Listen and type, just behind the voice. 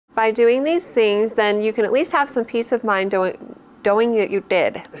By doing these things, then you can at least have some peace of mind knowing that you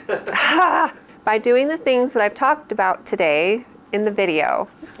did. By doing the things that I've talked about today in the video.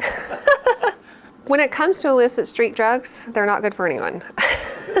 When it comes to illicit street drugs, they're not good for anyone.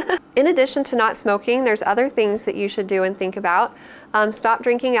 In addition to not smoking, there's other things that you should do and think about. Stop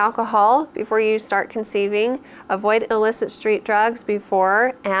drinking alcohol before you start conceiving. Avoid illicit street drugs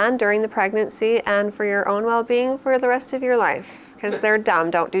before and during the pregnancy, and for your own well-being for the rest of your life. Because they're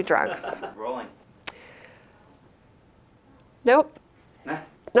dumb, don't do drugs. Rolling. Nope.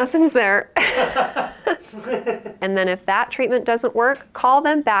 Nothing's there. And then if that treatment doesn't work, call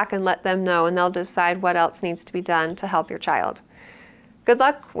them back and let them know, and they'll decide what else needs to be done to help your child. Good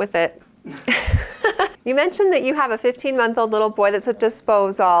luck with it. You mentioned that you have a 15-month-old little boy that's a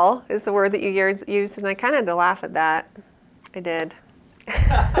disposal, is the word that you used, and I kind of had to laugh at that. I did.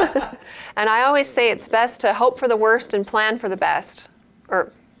 And I always say it's best to hope for the worst and plan for the best,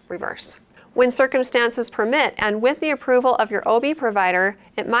 or reverse. When circumstances permit, and with the approval of your OB provider,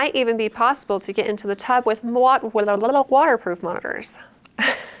 it might even be possible to get into the tub with waterproof monitors.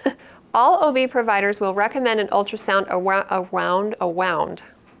 All OB providers will recommend an ultrasound around.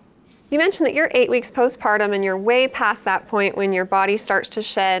 You mentioned that you're 8 weeks postpartum and you're way past that point when your body starts to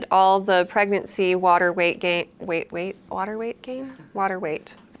shed all the pregnancy water weight gain. Water weight gain? Water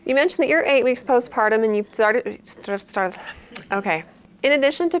weight. You mentioned that you're 8 weeks postpartum and you started. Okay. In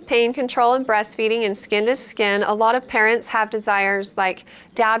addition to pain control and breastfeeding and skin to skin, a lot of parents have desires like,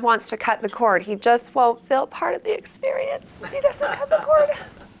 Dad wants to cut the cord. He just won't feel part of the experience. He doesn't cut the cord.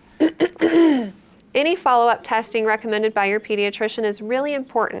 Any follow-up testing recommended by your pediatrician is really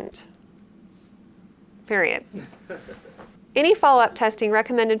important. Period. Any follow-up testing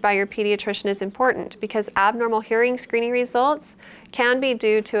recommended by your pediatrician is important because abnormal hearing screening results can be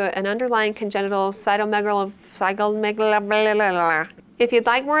due to an underlying congenital cytomegalo. If you'd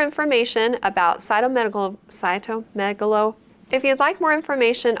like more information about if you'd like more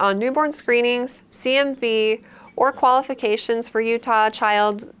information on newborn screenings, CMV, or qualifications for Utah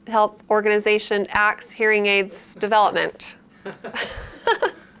Child Health Organization ACT's hearing aids development.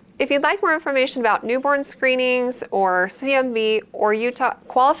 If you'd like more information about newborn screenings or CMV or Utah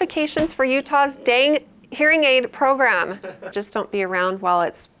qualifications for Utah's dang hearing aid program, just don't be around while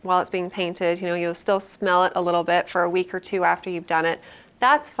it's being painted. You know, you'll still smell it a little bit for a week or two after you've done it.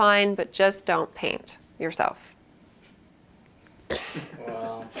 That's fine, but just don't paint yourself.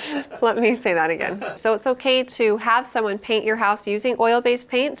 Wow. Let me say that again. So it's okay to have someone paint your house using oil-based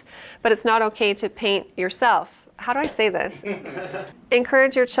paint, but it's not okay to paint yourself. How do I say this?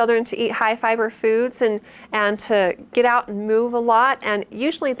 Encourage your children to eat high-fiber foods and to get out and move a lot, and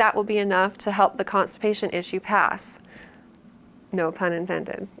usually that will be enough to help the constipation issue pass. No pun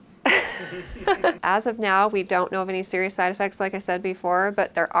intended. As of now, we don't know of any serious side effects, like I said before,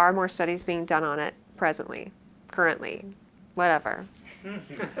 but there are more studies being done on it currently, whatever.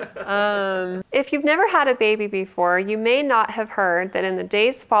 If you've never had a baby before, you may not have heard that in the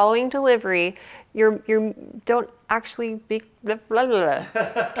days following delivery, you don't actually be blah, blah, blah.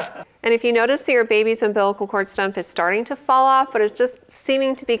 And if you notice that your baby's umbilical cord stump is starting to fall off, but it's just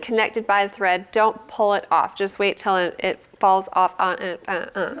seeming to be connected by a thread, don't pull it off. Just wait till it falls off on it.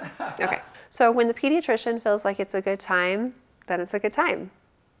 Okay. So when the pediatrician feels like it's a good time, then it's a good time.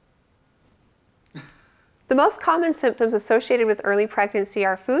 The most common symptoms associated with early pregnancy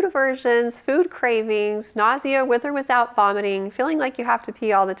are food aversions, food cravings, nausea with or without vomiting, feeling like you have to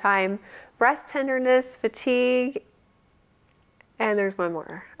pee all the time, breast tenderness, fatigue, and there's one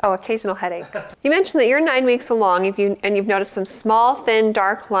more. Oh, occasional headaches. You mentioned that you're 9 weeks along and you've noticed some small, thin,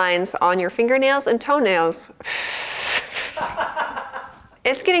 dark lines on your fingernails and toenails.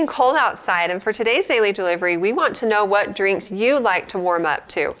 It's getting cold outside, and for today's daily delivery, we want to know what drinks you like to warm up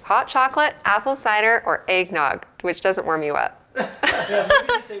to. Hot chocolate, apple cider, or eggnog, which doesn't warm you up. Yeah,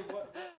 maybe you say what